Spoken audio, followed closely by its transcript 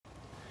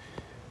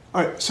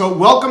All right, so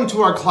welcome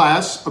to our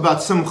class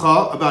about simcha,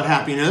 about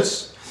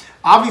happiness.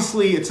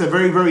 Obviously, it's a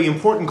very, very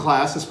important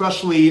class,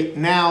 especially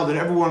now that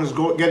everyone is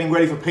getting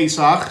ready for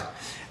Pesach.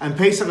 And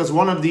Pesach is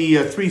one of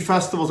the three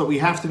festivals that we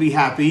have to be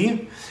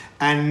happy.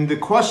 And the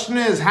question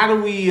is, how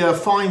do we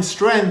find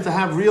strength to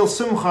have real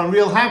simcha and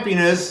real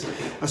happiness,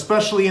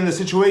 especially in the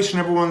situation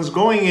everyone's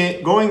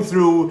going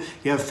through?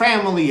 You have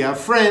family, you have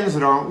friends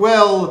that aren't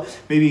well,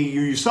 maybe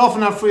you yourself are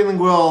not feeling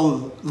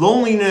well,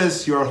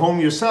 loneliness, you're at home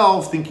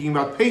yourself, thinking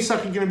about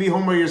Pesach, you're going to be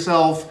home by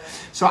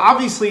yourself. So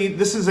obviously,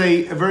 this is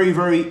a very,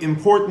 very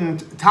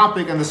important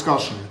topic and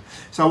discussion.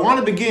 So I want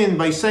to begin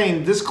by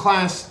saying this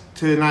class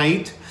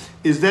tonight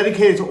is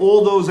dedicated to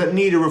all those that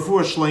need a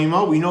refuah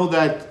shlema. We know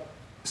that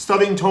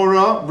studying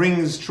Torah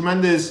brings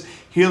tremendous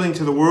healing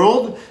to the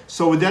world.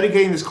 So we're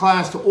dedicating this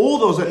class to all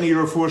those that need a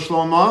refuah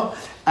shlema,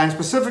 and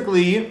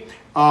specifically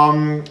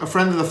a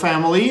friend of the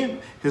family.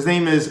 His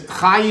name is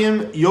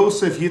Chaim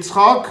Yosef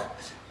Yitzchok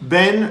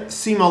ben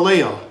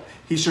Simaleah.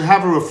 He should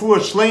have a refuah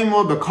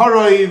shlema,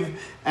 b'karov,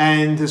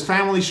 and his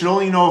family should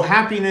only know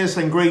happiness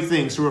and great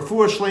things. So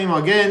refuah shlema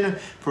again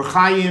for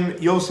Chaim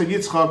Yosef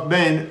Yitzchok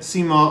ben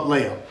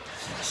Simaleah.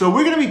 So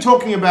we're going to be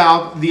talking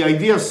about the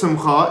idea of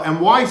simcha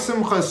and why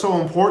simcha is so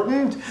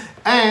important,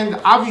 and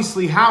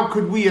obviously how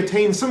could we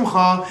attain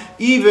simcha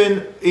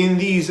even in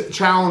these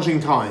challenging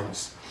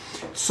times.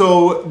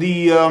 So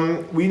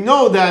we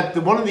know that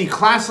one of the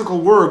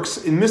classical works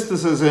in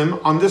mysticism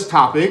on this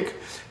topic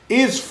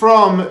is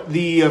from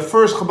the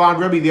first Chabad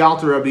Rabbi, the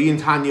Alter Rabbi in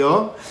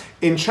Tanya,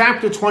 in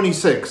chapter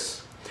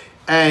 26.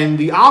 And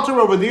the Alter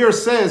over there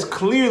says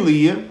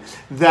clearly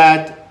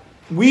that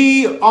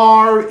we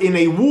are in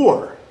a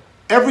war.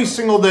 Every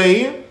single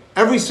day,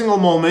 every single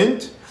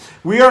moment,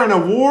 we are in a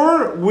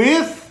war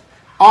with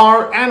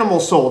our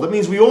animal soul. That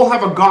means we all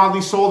have a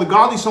godly soul. The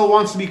godly soul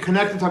wants to be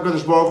connected to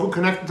HaKadosh Baruch Hu,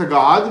 connected to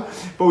God.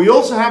 But we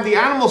also have the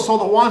animal soul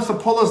that wants to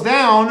pull us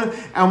down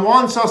and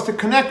wants us to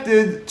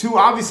connected to,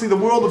 obviously, the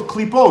world of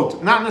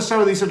klipot, not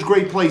necessarily such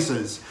great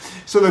places.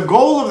 So the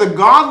goal of the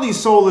godly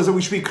soul is that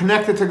we should be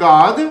connected to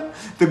God.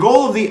 The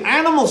goal of the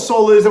animal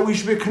soul is that we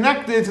should be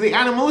connected to the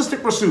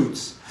animalistic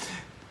pursuits.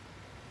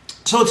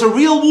 So it's a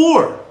real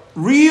war.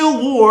 Real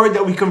war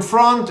that we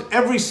confront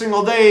every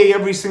single day,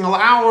 every single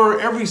hour,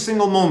 every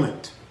single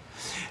moment.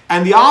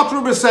 And the Alter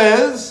Rebbe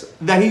says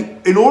that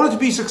in order to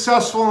be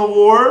successful in a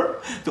war,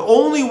 the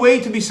only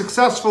way to be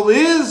successful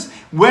is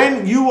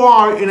when you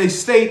are in a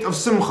state of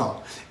simcha.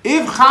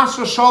 If chas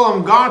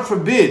v'shalom, God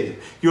forbid,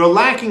 you're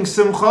lacking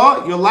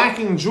simcha, you're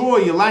lacking joy,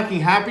 you're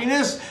lacking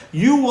happiness,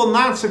 you will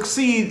not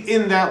succeed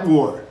in that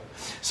war.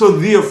 So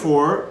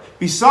therefore,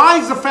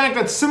 besides the fact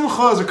that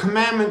simcha is a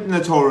commandment in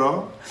the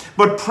Torah,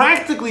 but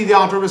practically the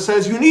Alter Rebbe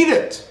says you need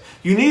it.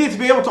 You need it to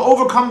be able to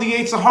overcome the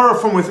Yetzer Hara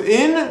from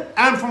within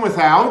and from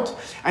without.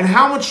 And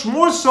how much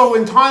more so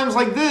in times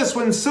like this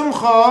when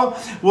simcha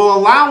will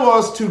allow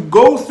us to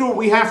go through what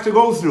we have to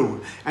go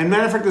through. And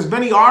matter of fact, there's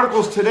many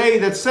articles today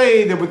that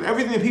say that with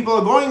everything that people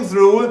are going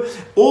through,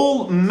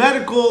 all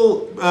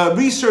medical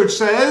research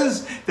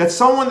says that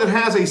someone that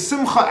has a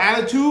simcha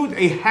attitude,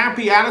 a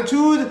happy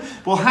attitude,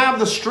 will have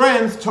the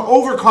strength to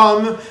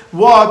overcome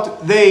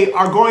what they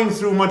are going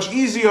through much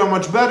easier,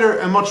 much better,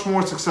 and much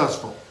more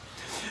successful.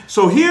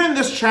 So here in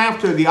this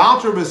chapter, the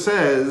Alter Rebbe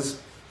says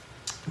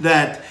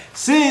that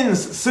since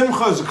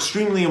simcha is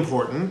extremely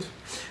important,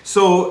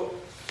 so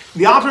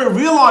the Alter Rebbe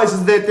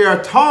realizes that there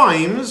are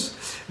times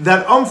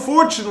that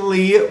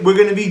unfortunately we're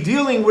going to be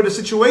dealing with a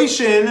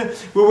situation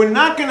where we're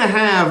not going to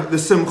have the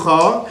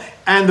simcha,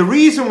 and the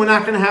reason we're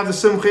not going to have the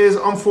simcha is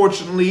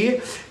unfortunately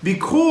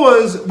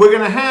because we're going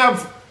to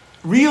have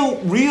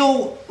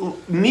real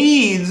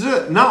needs,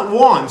 not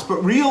wants,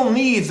 but real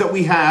needs that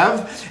we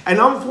have, and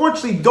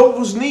unfortunately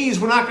those needs,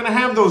 we're not going to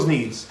have those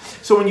needs.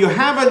 So when you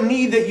have a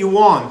need that you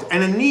want,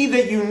 and a need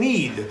that you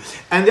need,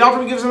 and the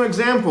Alter gives an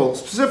example,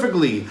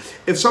 specifically,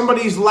 if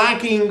somebody's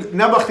lacking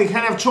nebuch, they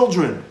can't have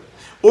children,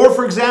 or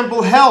for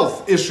example,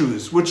 health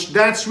issues, which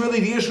that's really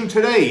the issue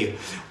today,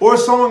 or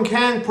someone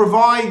can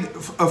provide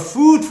a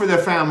food for their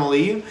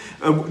family,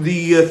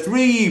 the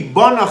three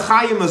bana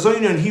chayim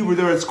azoyna in Hebrew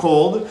there it's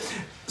called.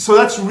 So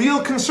that's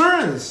real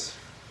concerns.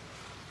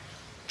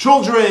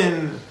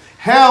 Children,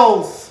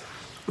 health,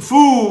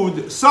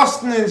 food,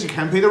 sustenance, you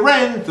can't pay the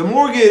rent, the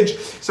mortgage.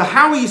 So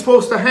how are you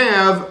supposed to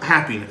have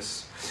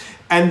happiness?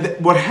 And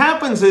what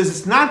happens is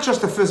it's not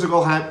just a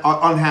physical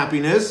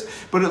unhappiness,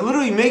 but it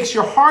literally makes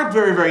your heart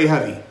very, very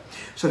heavy.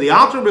 So the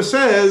Alter Rebbe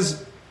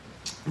says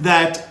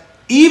that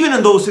even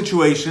in those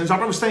situations,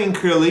 Alter Rebbe is saying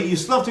clearly, you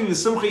still have to be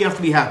simcha, you have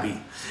to be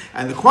happy.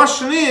 And the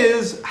question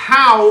is,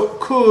 how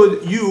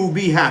could you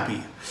be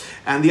happy?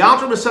 And the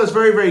Alter Rebbe says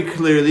very, very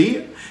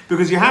clearly,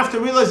 because you have to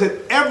realize that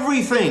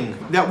everything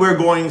that we're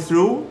going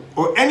through,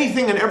 or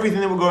anything and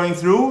everything that we're going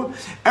through,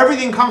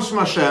 everything comes from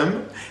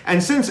Hashem.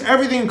 And since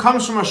everything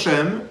comes from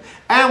Hashem,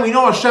 and we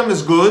know Hashem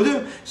is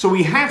good, so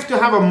we have to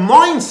have a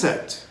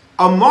mindset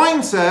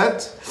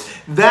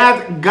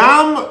that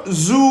gam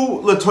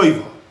zu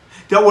l'toiva,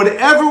 that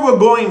whatever we're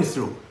going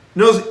through,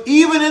 knows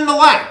even in the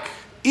lack,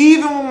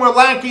 even when we're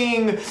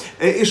lacking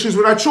issues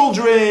with our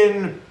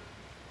children,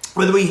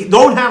 whether we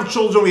don't have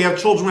children, we have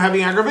children, we're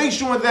having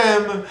aggravation with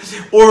them,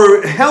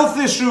 or health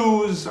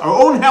issues,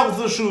 our own health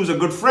issues, a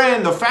good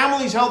friend, a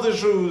family's health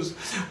issues,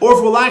 or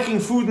if we're lacking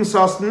food and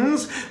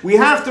sustenance, we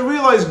have to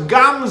realize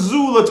Gam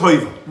Zu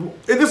L'Toiva.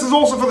 This is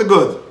also for the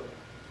good.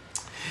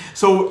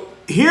 So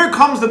here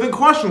comes the big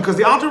question, because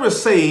the author is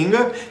saying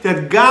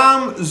that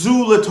Gam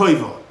Zu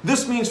L'Toiva.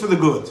 This means for the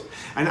good.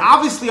 And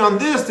obviously on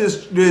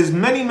this, there's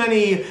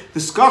many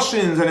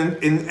discussions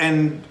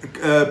and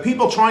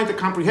people trying to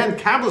comprehend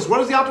Kabbalah. What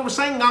is the author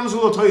saying? Gam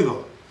Zu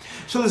L'Toiva.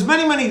 So there's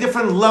many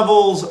different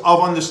levels of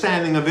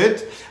understanding of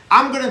it.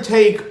 I'm going to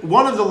take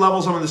one of the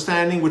levels of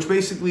understanding, which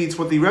basically it's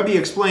what the Rabbi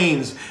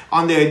explains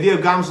on the idea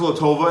of Gam Zu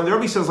L'Toiva. And the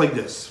Rabbi says like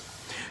this.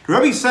 The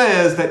Rabbi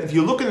says that if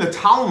you look in the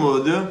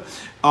Talmud,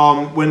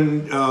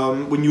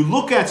 when you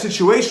look at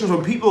situations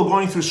when people are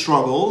going through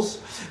struggles,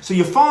 so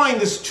you find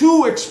there's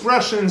two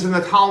expressions in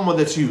the Talmud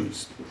that's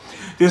used.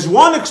 There's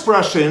one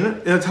expression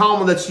in the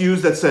Talmud that's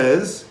used that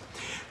says,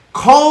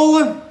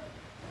 Kol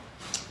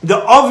the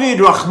Avid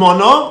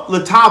Rachmana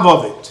L'tav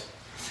Avid.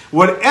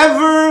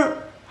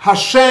 Whatever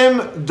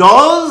Hashem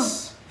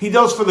does, He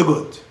does for the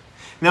good.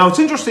 Now it's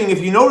interesting,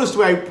 if you notice the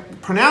way I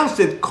pronounced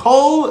it,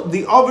 Kol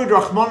the Avid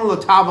Rachmana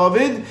L'tav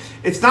Avid,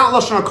 it's not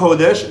Lashon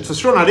HaKodesh, it's for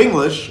sure not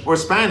English or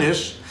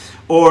Spanish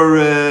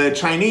or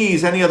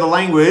Chinese, any other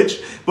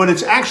language, but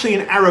it's actually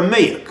in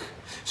Aramaic.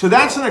 So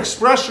that's an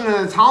expression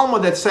in the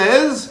Talmud that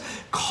says,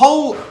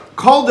 Kol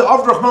the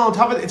Avid Rachmana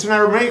L'tav Avid, it's an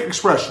Aramaic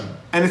expression.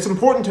 And it's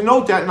important to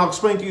note that, and I'll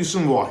explain to you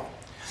soon why.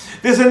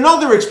 There's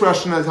another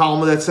expression in the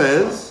Talmud that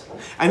says,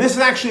 and this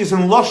actually is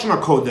in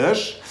Lashon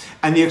HaKodesh,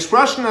 and the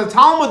expression in the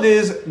Talmud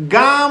is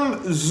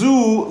Gam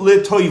Zu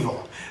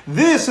L'Toiva.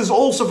 This is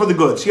also for the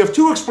good. So you have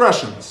two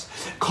expressions.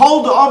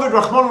 Kol Da'avid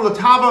Rachmana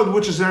L'Tav,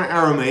 which is in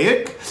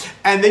Aramaic,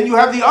 and then you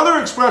have the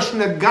other expression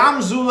that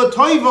Gam Zu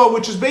L'Toiva,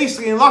 which is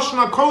basically in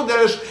Lashon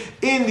HaKodesh,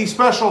 in the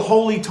special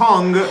holy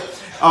tongue.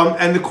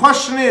 And the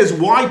question is,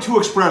 why two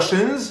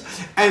expressions?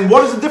 And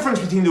what is the difference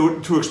between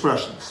the two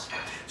expressions?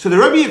 So the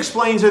Rebbe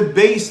explains it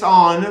based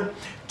on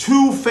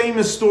two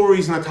famous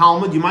stories in the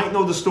Talmud. You might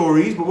know the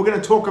stories, but we're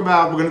going to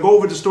go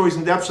over the stories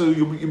in depth so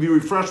you'll be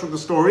refreshed with the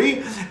story.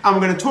 And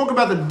we're going to talk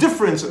about the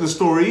difference in the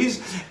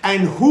stories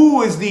and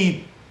who is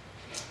the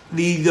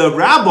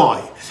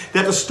rabbi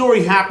that the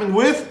story happened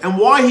with and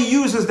why he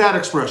uses that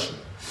expression.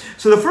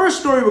 So the first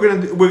story we're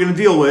going to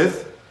deal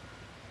with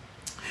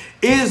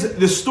is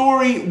the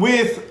story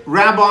with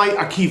Rabbi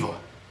Akiva.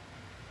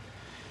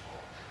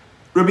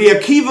 Rabbi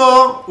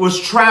Akiva was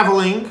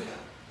traveling,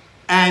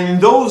 and in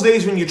those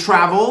days when you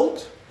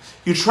traveled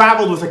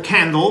with a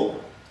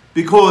candle,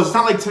 because it's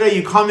not like today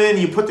you come in and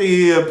you put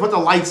the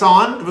lights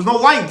on. There was no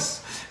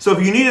lights. So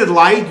if you needed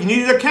light, you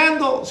needed a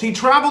candle. So he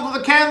traveled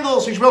with a candle,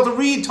 so he should be able to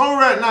read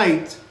Torah at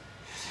night.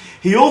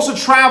 He also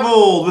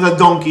traveled with a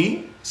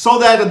donkey, so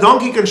that a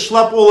donkey can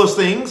schlep all his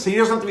things. So he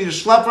doesn't have to be the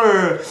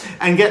schlepper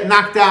and get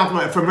knocked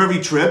out from every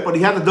trip, but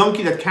he had a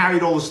donkey that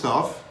carried all the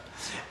stuff.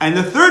 And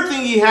the third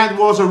thing he had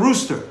was a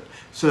rooster.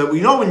 So that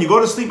we know when you go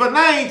to sleep at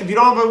night, if you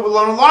don't have an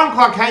alarm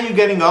clock, how are you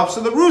getting up?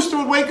 So the rooster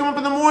would wake him up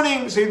in the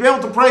morning, so he'd be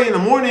able to pray in the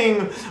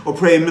morning or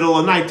pray in the middle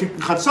of the night.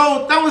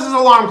 Chatzot, that was his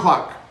alarm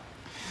clock.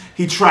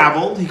 He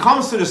traveled, he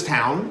comes to this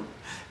town,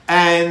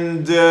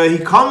 and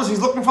he's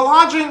looking for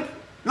lodging.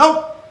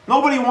 Nope,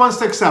 nobody wants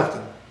to accept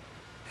him.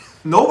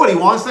 Nobody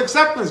wants to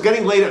accept him. It's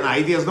getting late at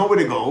night. He has nowhere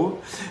to go.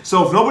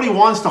 So if nobody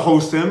wants to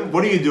host him,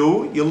 what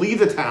do? You leave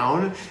the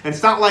town. And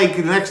it's not like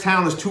the next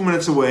town is 2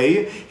 minutes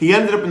away. He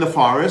ended up in the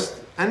forest.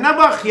 And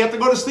Nebuch, he had to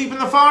go to sleep in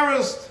the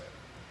forest.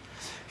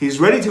 He's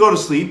ready to go to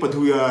sleep, but the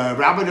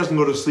rabbi doesn't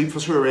go to sleep for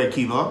sure, Rabbi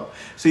Akiva.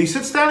 So he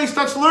sits down, he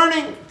starts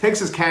learning. Takes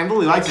his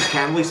candle, he lights his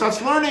candle, he starts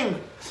learning.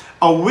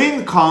 A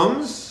wind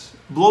comes,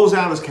 blows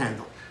out his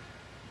candle.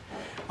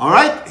 All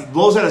right, he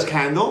blows out his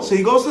candle, so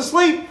he goes to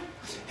sleep.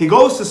 He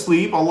goes to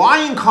sleep, a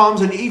lion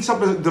comes and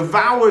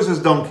devours his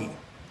donkey.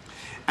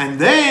 And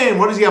then,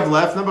 what does he have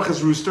left? Nebuch,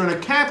 his rooster, and a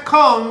cat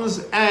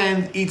comes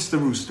and eats the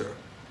rooster.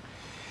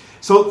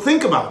 So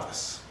think about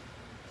this.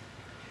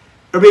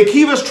 Rabbi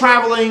Akiva's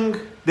traveling,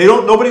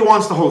 nobody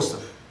wants to host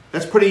him.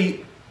 That's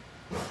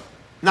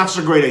not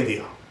such a great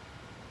idea.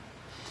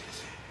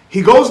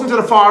 He goes into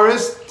the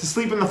forest to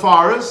sleep in the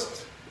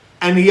forest,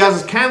 and he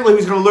has his candle,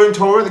 he's going to learn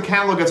Torah, the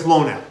candle gets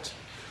blown out.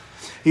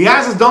 He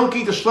has his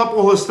donkey to schlep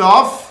all his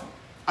stuff.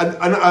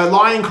 A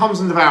lion comes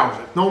and devours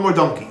it. No more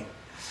donkey.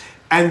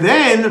 And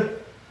then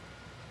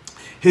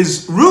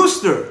his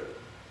rooster,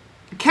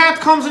 the cat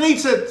comes and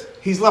eats it.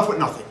 He's left with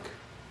nothing.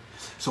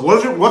 So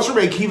what's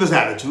Rabbi Akiva's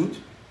attitude?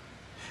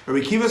 Rabbi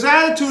Akiva's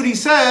attitude, he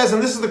says,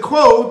 and this is the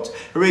quote,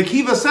 Rabbi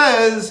Akiva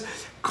says,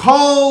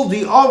 Kol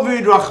the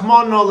Ovid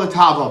Rachmana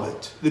L'tav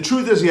Ovid. The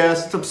truth is,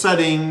 yes, it's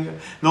upsetting.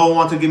 No one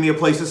wanted to give me a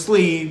place to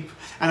sleep.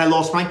 And I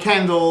lost my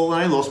candle,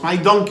 and I lost my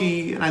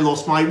donkey, and I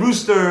lost my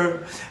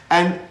rooster,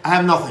 and I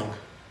have nothing,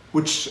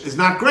 which is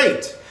not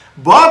great.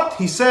 But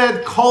he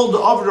said, Kol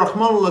Da'avid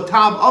Rachmana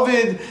L'tav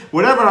Ovid,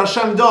 whatever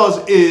Hashem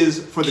does is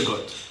for the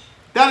good.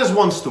 That is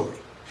one story.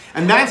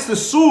 And that's the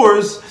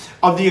source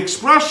of the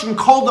expression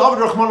Kol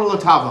Da'avid Rachmana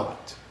L'tav Ovid.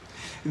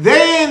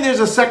 Then there's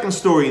a second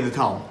story in the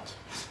Talmud.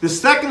 The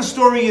second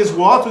story is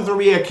what? With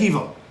Rabbi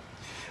Akiva.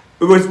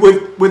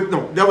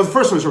 That was the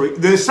first story.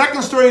 The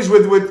second story is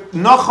with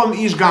Nachum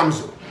Ish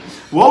Gamzu.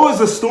 What was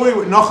the story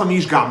with Nachum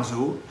Ish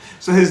Gamzu?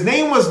 So his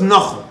name was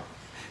Nachum.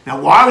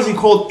 Now why was he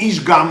called Ish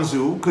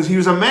Gamzu? Because he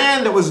was a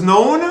man that was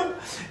known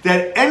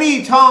that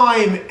any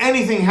time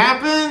anything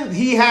happened,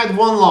 he had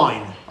one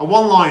line, a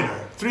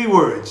one-liner, 3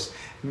 words.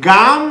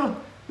 Gam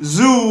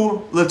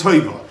Zu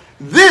Latoiva.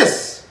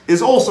 This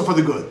is also for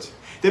the good.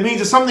 That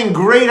means if something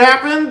great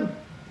happened,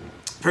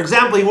 for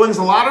example, he wins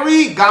the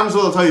lottery, Gam Zu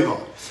Latoiva.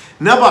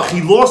 Nebuch,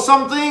 he lost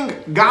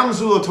something, Gam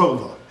Zu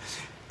Latoiva.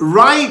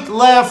 Right,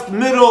 left,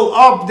 middle,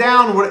 up,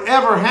 down,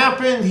 whatever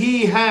happened,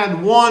 he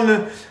had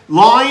one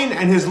line,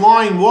 and his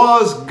line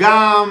was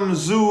Gam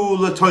Zu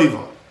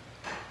Latoiva.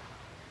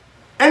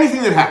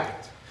 Anything that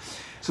happened.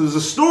 So there's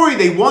a story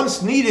they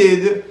once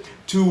needed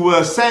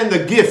to send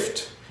a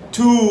gift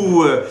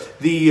to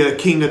the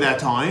king at that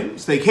time.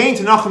 So they came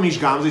to Nachum Ish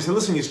Gamzu. They said,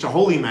 listen, you're such a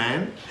holy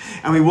man,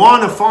 and we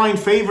want to find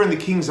favor in the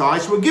king's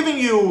eyes. So we're giving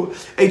you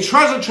a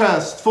treasure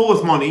chest full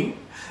of money,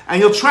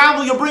 and you'll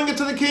travel, you'll bring it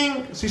to the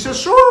king. So he says,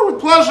 sure, with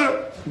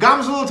pleasure.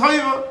 Gam Zu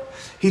Latoiva.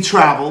 He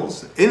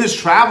travels. In his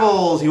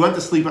travels, he went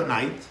to sleep at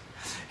night.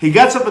 He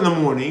gets up in the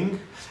morning,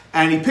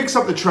 and he picks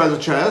up the treasure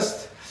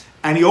chest,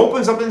 and he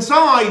opens up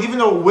inside, even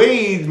though it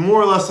weighed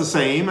more or less the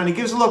same, and he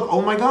gives a look.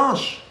 Oh my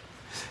gosh.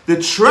 The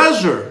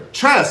treasure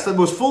chest that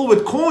was full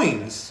with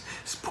coins,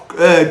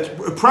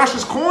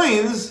 precious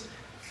coins,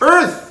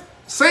 earth,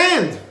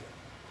 sand.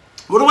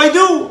 What do I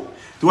do?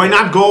 Do I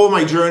not go on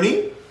my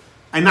journey?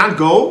 I not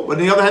go, but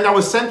on the other hand, I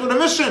was sent with a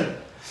mission.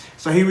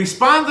 So he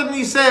responded and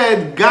he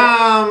said,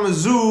 Gam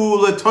Zu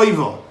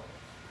Latoiva,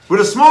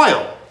 with a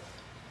smile.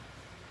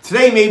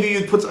 Today maybe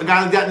you'd put a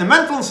guy like that in a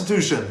mental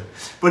institution.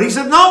 But he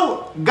said,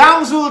 no,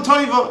 Gam Zu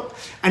Latoiva.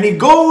 And he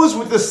goes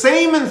with the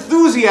same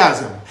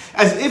enthusiasm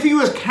as if he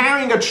was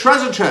carrying a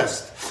treasure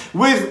chest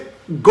with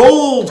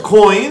gold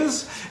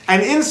coins,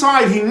 and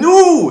inside he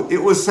knew it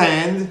was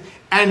sand,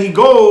 and he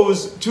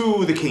goes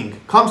to the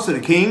king. Comes to the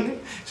king,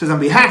 says,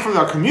 on behalf of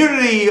our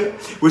community,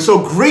 we're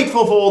so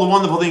grateful for all the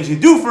wonderful things you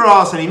do for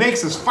us, and he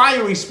makes this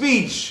fiery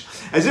speech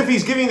as if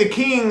he's giving the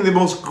king the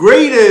most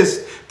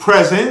greatest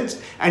present,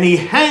 and he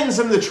hands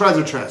him the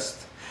treasure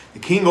chest. The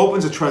king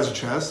opens the treasure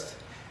chest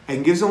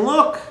and gives him a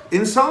look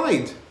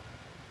inside.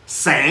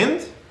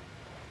 Sand?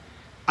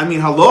 I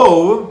mean,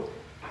 hello?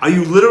 Are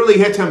you literally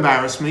here to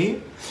embarrass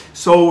me?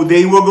 So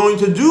they were going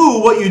to do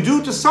what you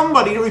do to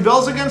somebody that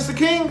rebels against the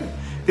king.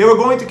 They were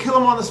going to kill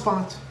him on the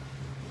spot.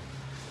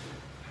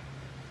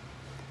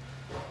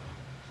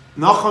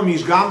 Nachum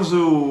Ish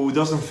Gamzu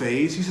doesn't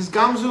faze. He says,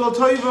 Gam Zu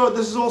Latoiva,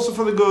 this is also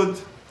for the good.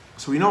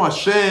 So we know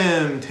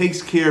Hashem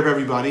takes care of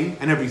everybody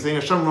and everything.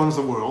 Hashem runs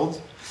the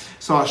world.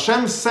 So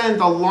Hashem sent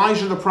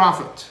Elijah the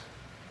prophet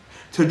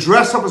to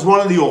dress up as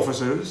one of the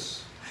officers.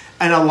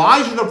 And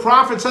Elijah the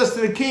prophet says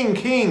to the king,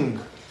 King,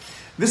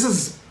 this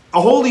is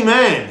a holy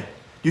man.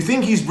 You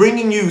think he's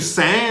bringing you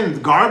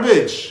sand,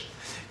 garbage?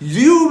 Do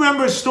you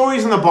remember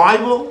stories in the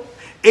Bible?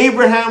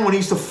 Abraham, when he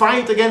used to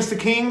fight against the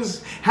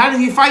kings, how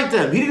did he fight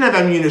them? He didn't have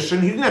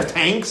ammunition. He didn't have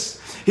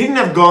tanks. He didn't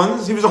have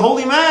guns. He was a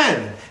holy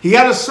man. He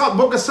had a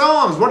book of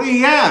Psalms. What did he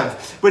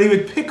have? But he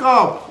would pick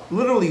up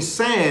literally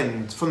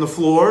sand from the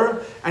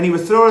floor, and he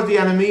would throw it at the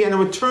enemy, and it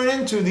would turn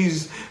into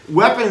these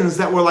weapons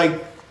that were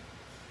like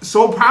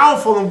so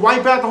powerful and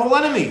wipe out the whole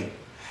enemy.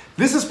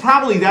 This is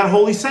probably that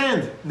holy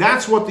sand.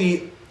 That's what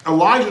the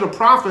Elijah the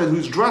prophet,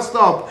 who's dressed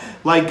up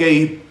like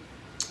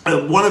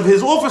one of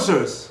his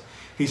officers.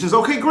 He says,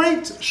 okay,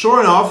 great. Sure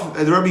enough,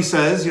 the Rabbi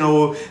says,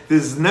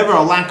 there's never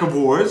a lack of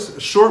wars. A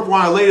short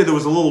while later, there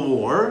was a little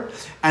war,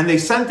 and they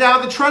sent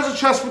out the treasure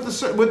chest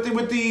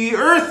with the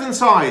earth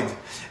inside,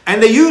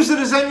 and they used it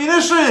as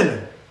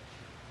ammunition.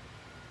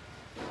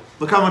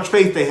 Look how much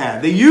faith they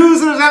had. They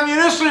used it as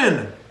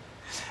ammunition.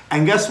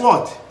 And guess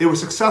what? They were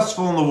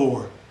successful in the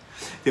war.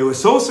 They were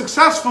so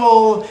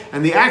successful,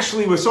 and they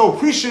actually were so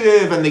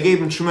appreciative, and they gave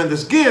them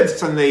tremendous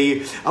gifts, and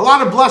a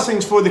lot of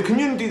blessings for the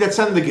community that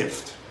sent the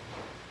gift.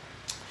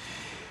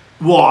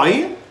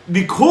 Why?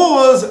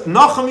 Because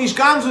Nachum Ish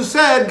Gamzu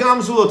said,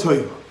 Gam Zu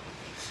Latoiva.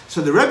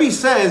 So the Rebbe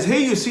says, here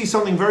you see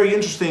something very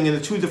interesting in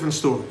the two different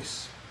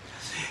stories.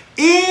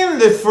 In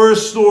the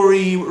first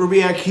story,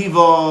 Rabbi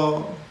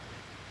Akiva,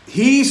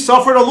 he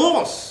suffered a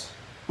loss.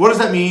 What does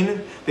that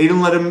mean? They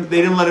didn't let him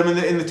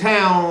in the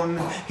town.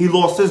 He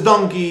lost his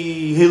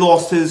donkey. He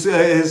lost his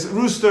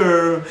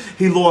rooster.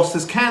 He lost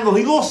his candle.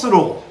 He lost it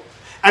all.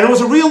 And it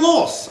was a real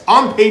loss.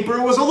 On paper,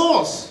 it was a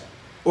loss.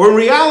 Or in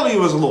reality, it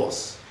was a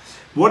loss.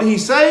 What did he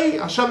say?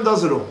 Hashem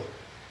does it all.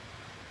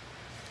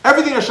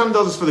 Everything Hashem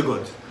does is for the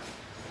good.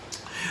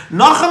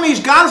 Nachum Ish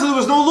Gamzu, there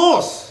was no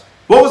loss.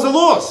 What was the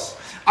loss?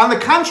 On the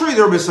contrary,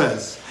 the Rabbi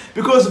says,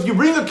 because if you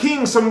bring a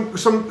king some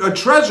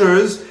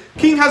treasures,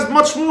 king has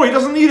much more. He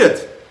doesn't need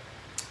it.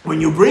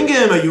 When you bring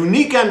him a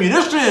unique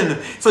ammunition,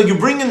 it's like you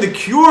bring in the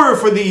cure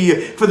for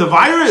the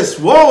virus.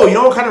 Whoa, you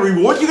know what kind of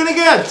reward you're going to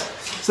get?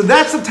 So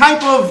that's the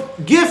type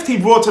of gift he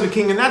brought to the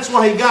king, and that's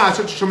why he got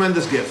such a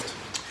tremendous gift.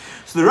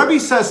 So the Rebbe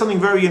says something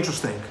very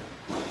interesting.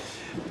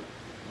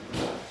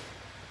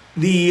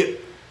 the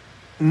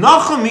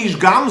Nachum Ish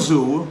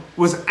Gamzu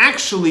was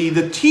actually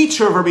the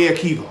teacher of Rabbi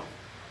Akiva.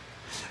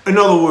 In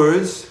other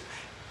words,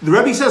 the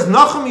Rebbe says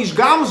Nachum Ish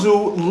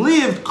Gamzu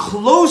lived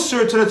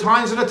closer to the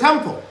times of the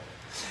temple.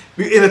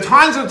 In the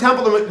times of the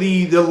temple,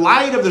 the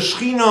light of the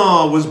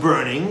Shekhinah was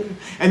burning,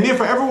 and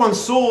therefore everyone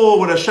saw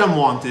what Hashem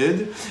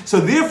wanted. So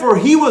therefore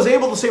he was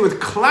able to say with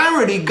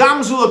clarity,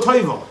 Gamzu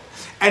l'toiva.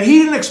 And he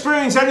didn't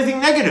experience anything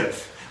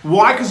negative.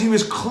 Why? Because he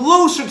was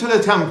closer to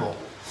the temple.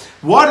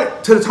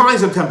 To the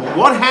times of the temple.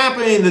 What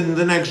happened in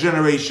the next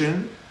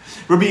generation?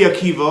 Rabbi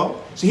Akiva.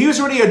 So he was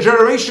already a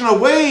generation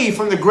away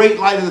from the great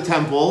light of the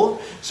temple.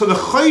 So the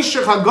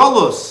Choshech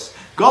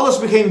Galus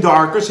became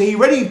darker. So he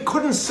already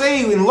couldn't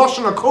say in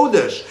Lashon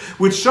HaKodesh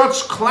with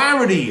such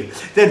clarity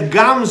that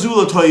Gamzu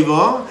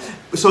l'toiva.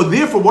 So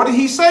therefore, what did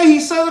he say?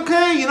 He said,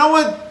 okay, you know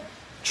what?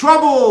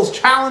 Troubles,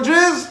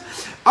 challenges.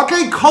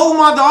 Okay, Kol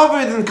Ma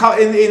David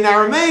in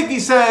Aramaic, he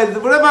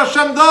said, whatever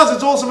Hashem does,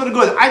 it's also for the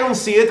good. I don't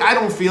see it, I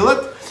don't feel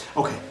it.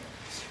 Okay,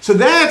 so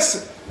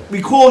that's,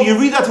 we call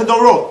Yerida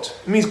Tadorot.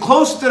 It means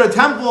closer to the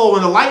temple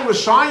when the light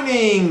was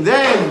shining,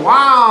 then,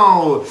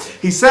 wow,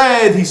 he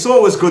said, he saw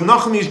it was good.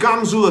 Nachum Ish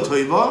Gamzu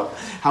l'toiva.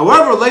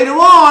 However, later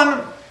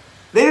on,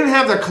 they didn't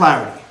have that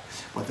clarity.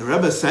 But the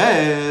Rebbe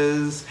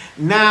says,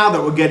 now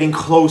that we're getting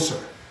closer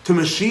to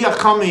Mashiach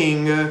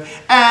coming,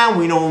 and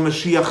we know when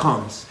Mashiach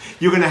comes,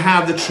 you're going to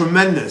have the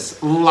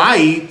tremendous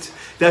light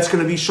that's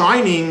going to be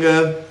shining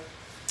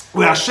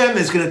where Hashem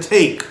is going to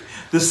take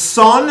the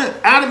sun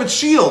out of its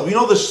shield. We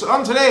know the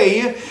sun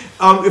today,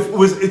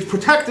 it's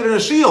protected in a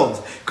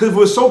shield because it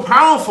was so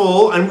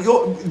powerful, and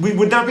we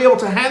would not be able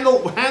to handle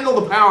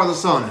the power of the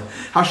sun.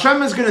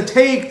 Hashem is going to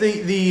take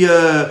the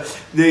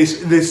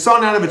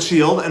sun out of its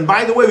shield. And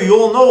by the way, we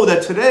all know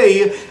that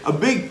today a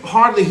big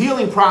part of the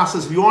healing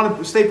process, if you want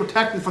to stay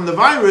protected from the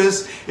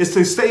virus, is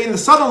to stay in the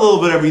sun a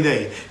little bit every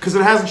day because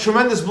it has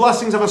tremendous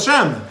blessings of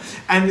Hashem.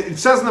 And it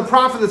says in the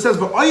prophet, it says,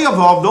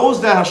 "V'oyavav,"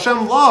 those that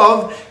Hashem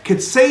love,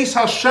 kitseis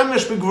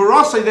Hashemish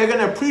b'gvurasei, they're going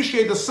to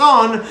appreciate the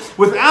sun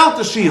without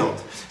the shield.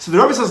 So the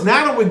Rabbi says,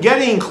 now that we're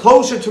getting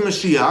closer to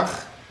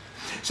Mashiach,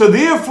 so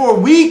therefore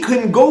we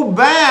can go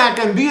back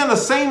and be on the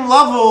same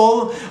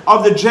level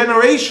of the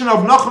generation of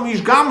Nachum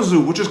Ish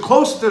Gamzu, which is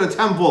closer to the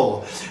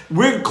temple.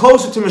 We're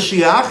closer to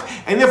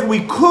Mashiach, and therefore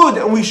we could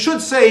and we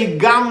should say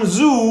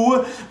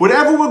Gamzu,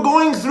 whatever we're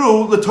going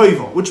through,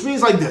 l'toiva, which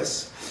means like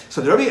this. So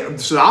the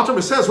Alter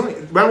Rebbe says, when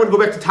we go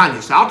back to Tanya,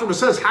 so the Alter Rebbe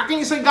says, how can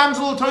you say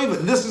Gamzu l'toiva?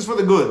 This is for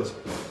the good.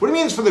 What do you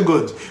mean it's for the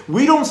good?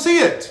 We don't see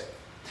it.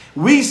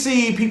 We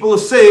see people are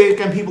sick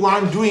and people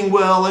aren't doing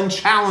well and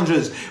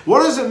challenges.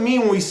 What does it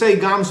mean when we say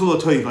Gamzu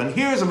l'toiva? And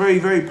here's a very,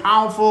 very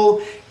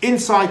powerful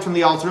insight from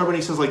the Alter Rebbe, and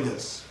he says like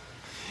this,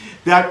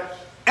 that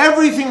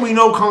everything we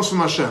know comes from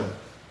Hashem.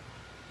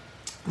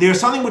 There's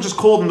something which is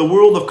called in the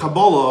world of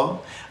Kabbalah,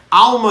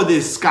 Alma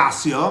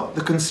Diskasya,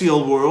 the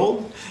concealed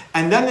world,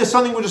 and then there's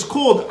something which is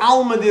called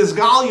Alma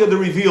Disgalia, the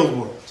revealed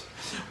world.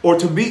 Or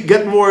to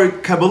get more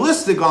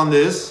Kabbalistic on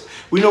this,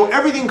 we know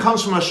everything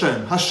comes from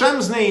Hashem.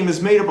 Hashem's name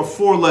is made up of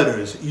 4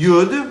 letters.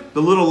 Yud,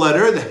 the little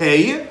letter, the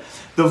Hey,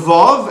 the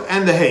Vav,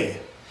 and the Hey.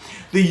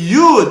 The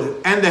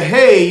Yud and the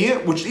Hey,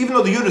 which even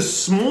though the Yud is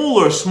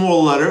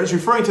small letter, is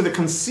referring to the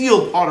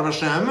concealed part of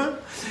Hashem.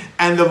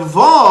 And the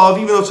Vav,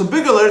 even though it's a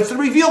bigger letter, it's the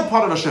revealed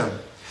part of Hashem.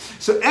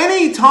 So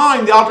any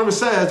time the Alter Rebbe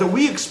says that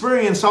we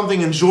experience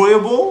something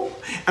enjoyable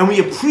and we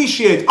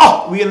appreciate,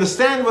 we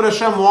understand what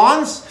Hashem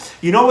wants,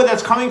 you know where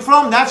that's coming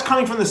from? That's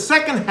coming from the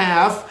second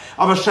half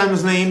of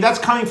Hashem's name. That's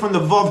coming from the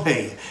Vav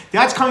Hey.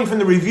 That's coming from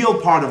the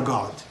revealed part of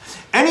God.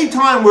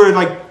 Anytime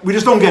we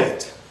just don't get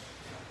it.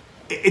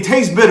 It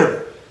tastes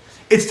bitter.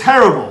 It's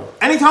terrible.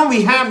 Anytime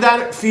we have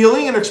that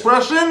feeling and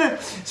expression,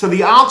 so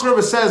the Alter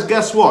Rebbe says,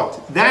 guess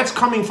what? That's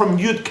coming from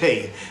Yud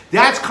Kei.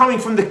 That's coming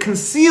from the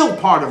concealed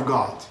part of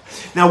God.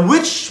 Now,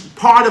 which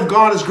part of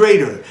God is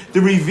greater?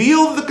 The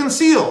revealed or the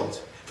concealed?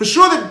 For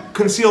sure the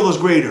concealed is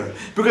greater.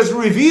 Because the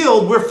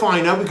revealed, we're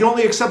finite, we can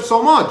only accept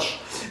so much.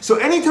 So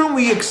anytime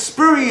we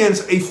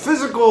experience a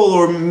physical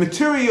or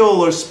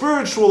material or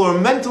spiritual or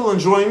mental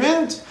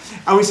enjoyment,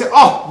 and we say,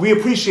 we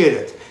appreciate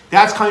it,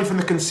 that's coming from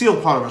the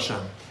concealed part of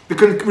Hashem. The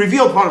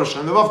revealed part of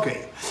Hashem, the Vav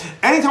Kei.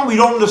 Anytime we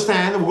don't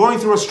understand, we're going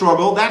through a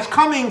struggle, that's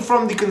coming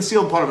from the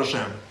concealed part of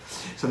Hashem.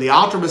 So the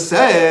Alter Rebbe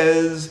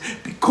says,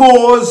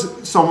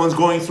 because someone's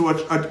going through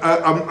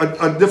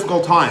a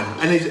difficult time,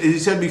 and as he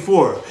said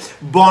before,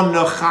 whether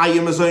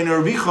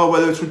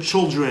it's with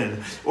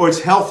children, or it's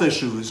health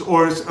issues,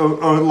 or it's a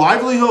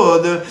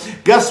livelihood,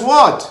 guess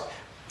what?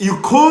 You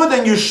could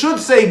and you should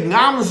say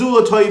Gamzu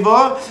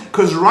l'toiva,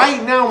 because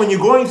right now when you're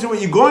going through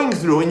what you're going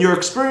through and you're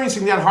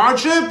experiencing that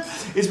hardship,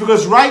 it's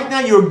because right now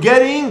you're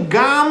getting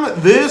Gam,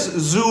 this,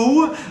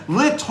 Zu,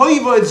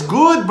 l'toiva, it's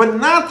good, but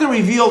not the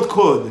revealed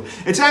good.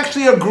 It's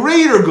actually a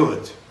greater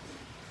good.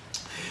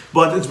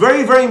 But it's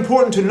very, very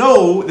important to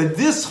know that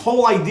this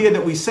whole idea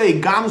that we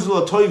say Gamzu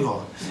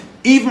l'toiva,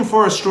 even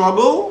for a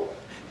struggle,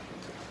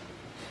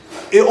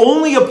 it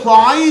only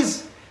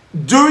applies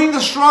during the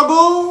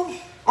struggle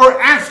or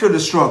after the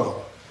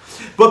struggle.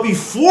 But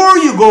before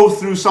you go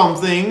through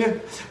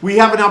something, We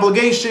have an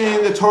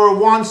obligation. The Torah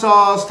wants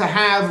us to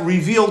have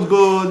revealed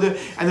good,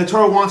 and the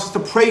Torah wants us to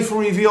pray for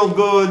revealed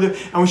good,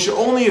 and we should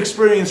only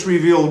experience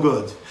revealed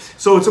good.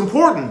 So it's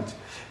important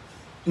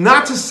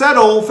not to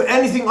settle for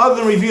anything other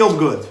than revealed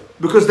good,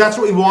 because that's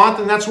what we want,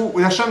 and that's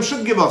what Hashem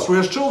should give us. We're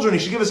His children. He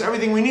should give us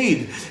everything we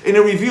need in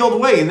a revealed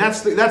way, and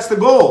that's the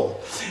goal.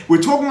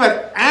 We're talking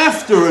about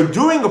after or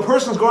during a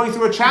person's going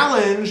through a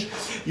challenge.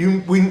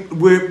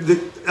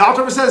 The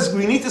Alter Rebbe says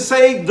we need to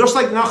say, just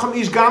like Nacham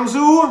Ish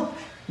Gamzu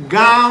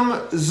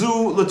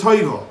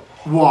L'Toiva.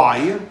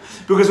 Why?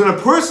 Because when a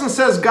person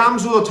says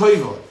Gamzu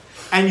L'Toiva,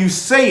 and you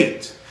say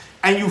it,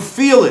 and you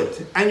feel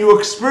it, and you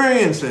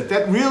experience it,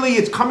 that really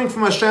it's coming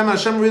from Hashem.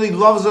 Hashem really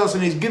loves us,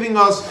 and He's giving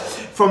us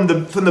from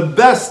the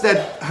best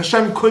that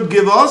Hashem could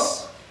give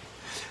us.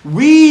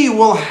 We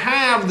will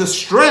have the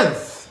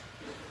strength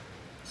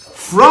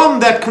from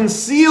that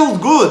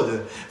concealed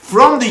good,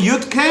 from the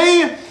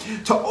Yud-Kei,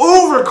 to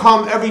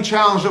overcome every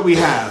challenge that we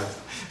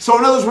have. So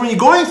in other words, when you're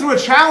going through a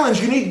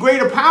challenge, you need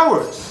greater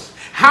powers.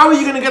 How are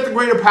you going to get the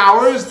greater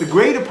powers? The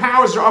greater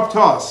powers are up to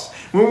us.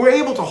 When we're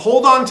able to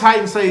hold on tight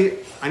and say,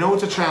 I know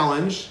it's a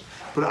challenge,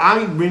 but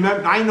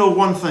I know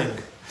one thing.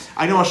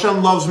 I know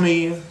Hashem loves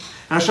me, and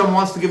Hashem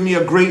wants to give me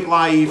a great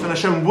life, and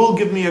Hashem will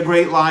give me a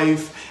great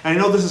life, and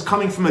I know this is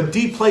coming from a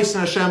deep place in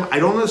Hashem. I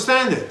don't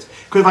understand it.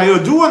 Because if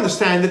I do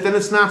understand it, then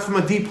it's not from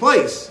a deep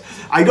place.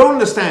 I don't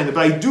understand it,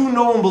 but I do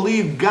know and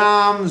believe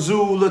Gam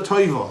Zu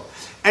L'Toiva.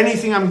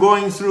 Anything I'm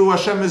going through,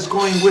 Hashem is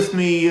going with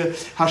me,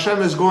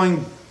 Hashem is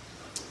going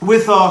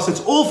with us, it's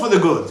all for the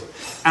good.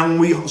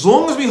 And as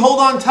long as we hold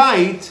on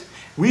tight,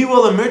 we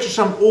will emerge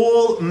Hashem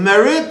all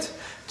merit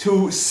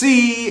to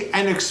see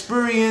and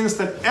experience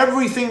that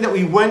everything that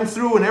we went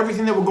through and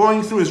everything that we're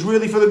going through is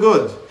really for the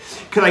good.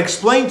 Can I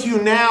explain to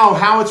you now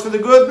how it's for the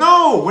good?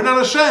 No, we're not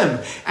Hashem.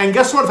 And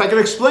guess what? If I could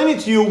explain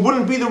it to you, it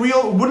wouldn't be the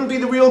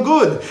real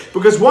good.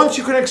 Because once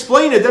you can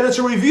explain it, then it's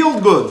a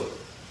revealed good.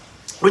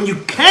 When you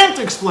can't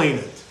explain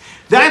it,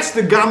 that's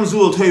the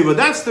Gamzul Teva,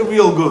 that's the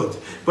real good.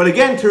 But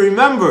again, to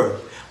remember,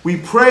 we're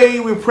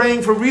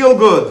praying for real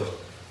good.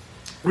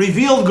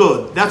 Revealed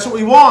good. That's what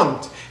we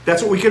want.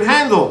 That's what we can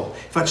handle.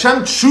 If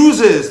Hashem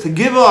chooses to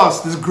give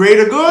us this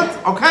greater good,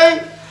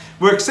 okay,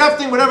 we're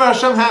accepting whatever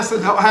Hashem has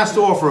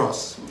to offer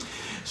us.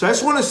 So I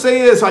just want to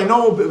say this. I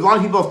know a lot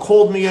of people have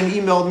called me and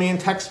emailed me and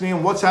texted me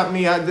and WhatsApped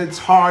me. It's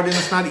hard and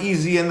it's not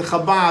easy, and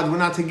Chabad, we're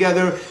not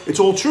together. It's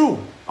all true.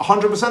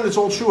 100% it's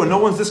all true, and no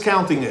one's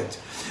discounting it.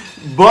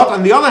 But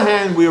on the other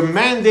hand, we are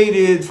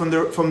mandated from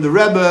the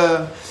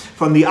Rebbe,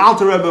 from the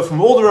Alter Rebbe, from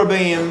all the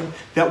Rabbeim,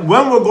 that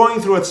when we're going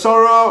through a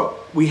tzara,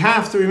 we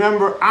have to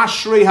remember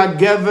Ashrei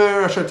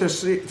HaGever Asher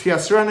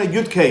Tiasrena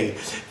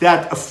Yudkei,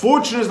 that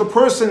fortunate is the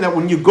person that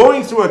when you're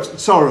going through a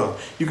tzara,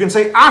 you can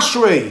say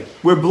Ashrei,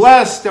 we're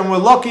blessed and we're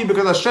lucky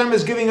because Hashem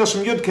is giving us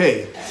from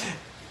Yudkei.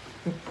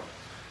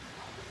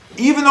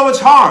 Even though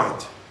it's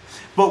hard,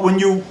 but when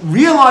you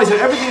realize that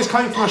everything is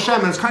coming from Hashem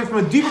and it's coming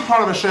from a deeper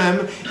part of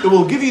Hashem, it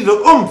will give you the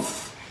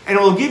oomph and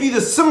it will give you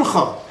the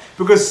simcha.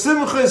 Because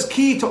simcha is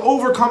key to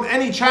overcome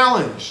any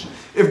challenge.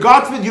 If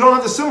God forbid you don't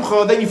have the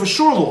simcha, then you're for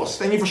sure lost.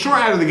 Then you're for sure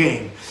out of the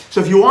game.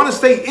 So if you want to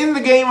stay in the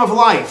game of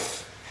life,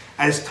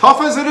 as tough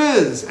as it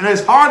is, and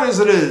as hard as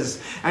it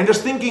is, and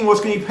just thinking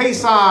what's going to be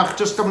Pesach,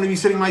 just I'm going to be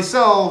sitting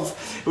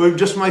myself, with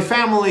just my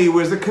family,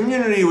 where's the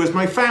community, where's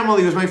my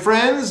family, where's my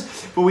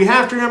friends? But we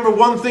have to remember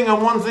one thing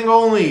and one thing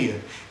only.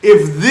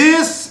 If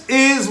this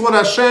is what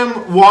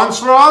Hashem wants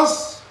for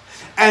us,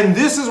 and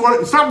this is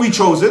what, it's not we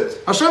chose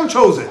it, Hashem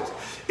chose it.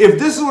 If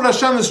this is what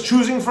Hashem is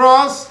choosing for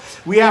us,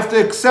 we have to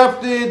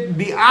accept it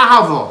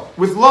bi'ahava,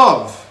 with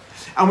love.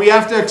 And we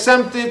have to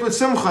accept it with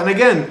simcha. And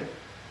again,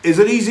 is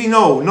it easy?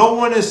 No. No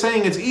one is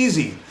saying it's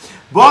easy.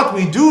 But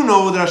we do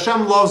know that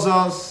Hashem loves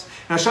us,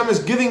 and Hashem is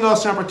giving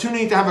us an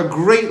opportunity to have a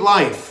great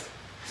life.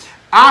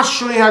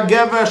 Ashrei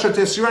HaGever Asher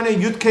Tiasrena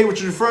Yudkei, which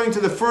is referring to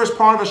the first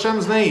part of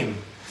Hashem's name.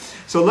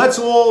 So let's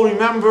all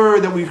remember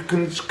that we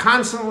can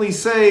constantly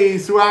say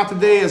throughout the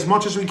day as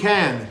much as we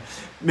can.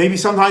 Maybe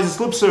sometimes it's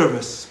lip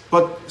service,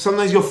 but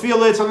sometimes you'll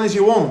feel it, sometimes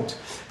you won't.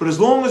 But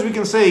as long as we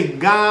can say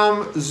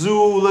Gam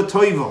Zu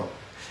L'Toiva,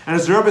 and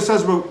as the Rebbe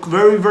says, we're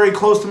very, very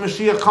close to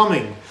Mashiach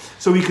coming,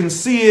 so we can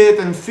see it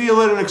and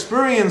feel it and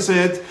experience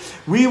it,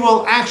 we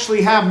will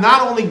actually have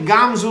not only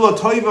Gam Zu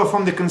L'Toiva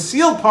from the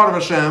concealed part of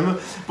Hashem,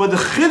 but the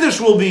Chiddush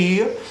will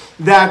be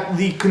that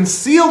the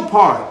concealed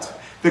part,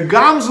 the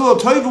Gam Zu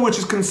L'Toiva, which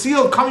is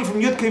concealed coming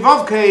from Yud Kei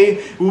Vav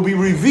Kei, will be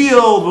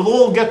revealed. We'll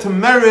all get to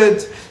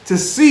merit to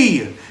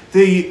see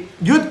the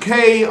Yud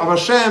Kei of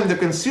Hashem, the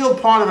concealed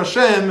part of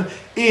Hashem,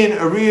 in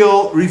a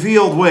real,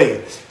 revealed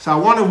way. So I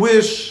want to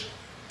wish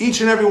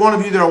each and every one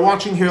of you that are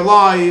watching here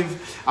live,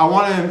 I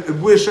want to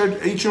wish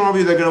each and every one of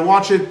you that are going to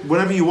watch it,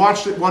 whenever you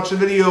watch the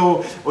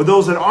video, or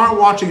those that aren't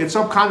watching it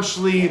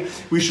subconsciously,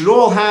 we should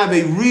all have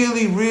a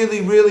really,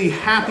 really, really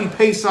happy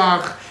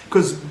Pesach,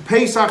 because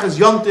Pesach is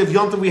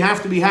Yontif, we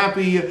have to be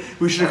happy.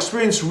 We should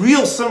experience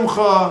real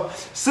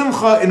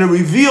simcha in a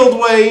revealed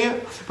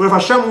way. But if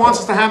Hashem wants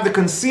us to have the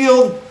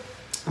concealed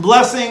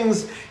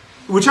blessings,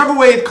 whichever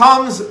way it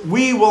comes,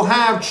 we will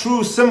have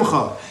true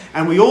simcha.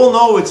 And we all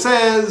know it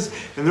says,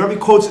 and the Rabbi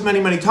quotes it many,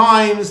 many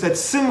times, that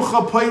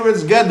simcha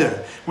poiretz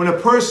geder. When a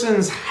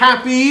person's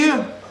happy,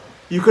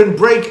 you can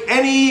break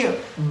any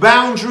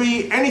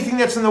boundary, anything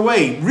that's in the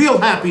way. Real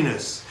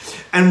happiness.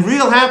 And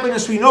real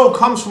happiness, we know,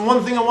 comes from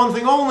one thing and one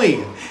thing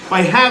only.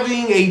 By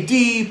having a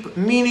deep,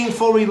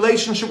 meaningful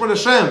relationship with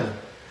Hashem.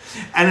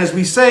 And as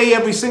we say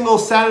every single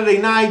Saturday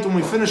night when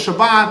we finish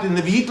Shabbat, in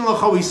the V'yitin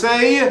Lecha we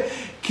say,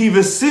 Ki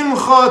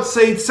v'simcha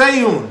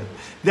tzeitzeyun.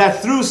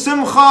 That through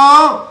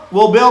simcha,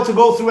 we'll be able to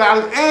go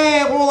throughout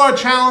all our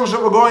challenge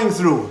that we're going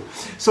through.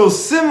 So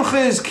simcha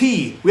is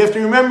key. We have to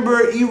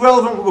remember,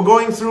 irrelevant what we're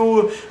going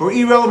through, or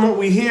irrelevant what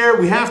we hear,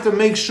 we have to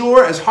make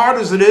sure, as hard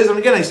as it is, and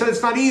again, I said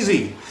it's not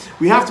easy,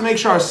 we have to make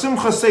sure our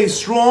simcha stays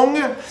strong,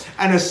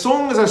 and as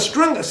long as our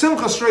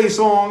simcha stays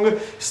strong,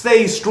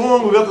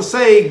 we'll be able to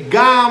say,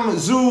 Gam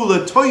zu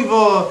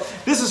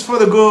letoiva, this is for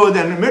the good,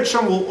 and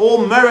Mitzvah will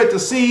all merit to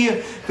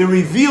see the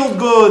revealed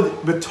good,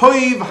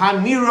 betoiv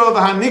hanira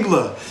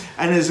v'hanigla.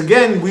 And as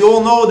again, we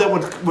all know that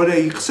what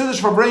a Chassidish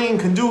Farbrengen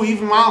can do,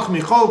 even Malach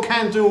Michal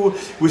can't do.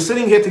 We're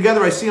sitting here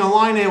together, I see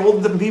online all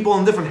the different people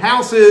in different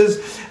houses.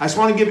 I just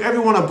want to give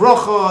everyone a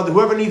bracha, that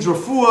whoever needs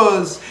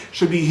refuahs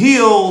should be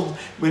healed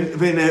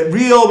in a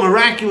real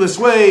miraculous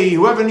way.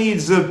 Whoever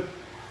needs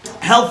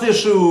health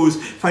issues,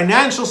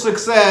 financial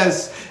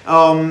success,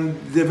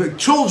 the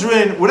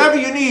children, whatever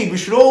you need, we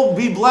should all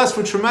be blessed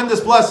with tremendous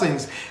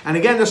blessings. And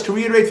again, just to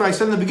reiterate what I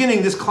said in the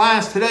beginning, this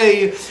class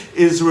today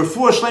is a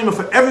refuah shlema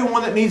for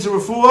everyone that needs a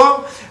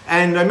refuah.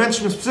 And I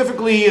mentioned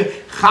specifically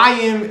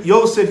Chaim,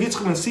 Yosef,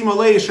 Yitzchok, and Sima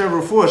Leah should have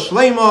a refuah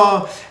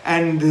shlema,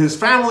 and his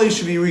family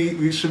should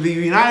be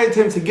united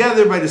to him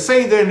together by the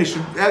Seder, and they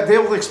should be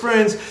able to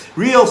experience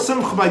real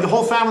simcha by the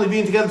whole family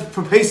being together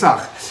for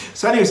Pesach.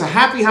 So anyways, a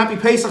happy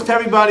Pesach to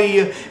everybody,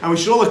 and we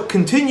should all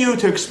continue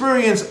to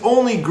experience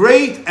only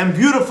great and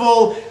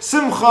beautiful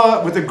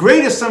simcha, with the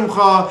greatest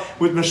simcha,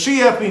 with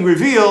Mashiach being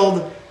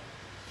revealed.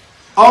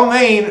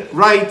 Amen,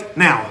 right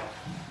now.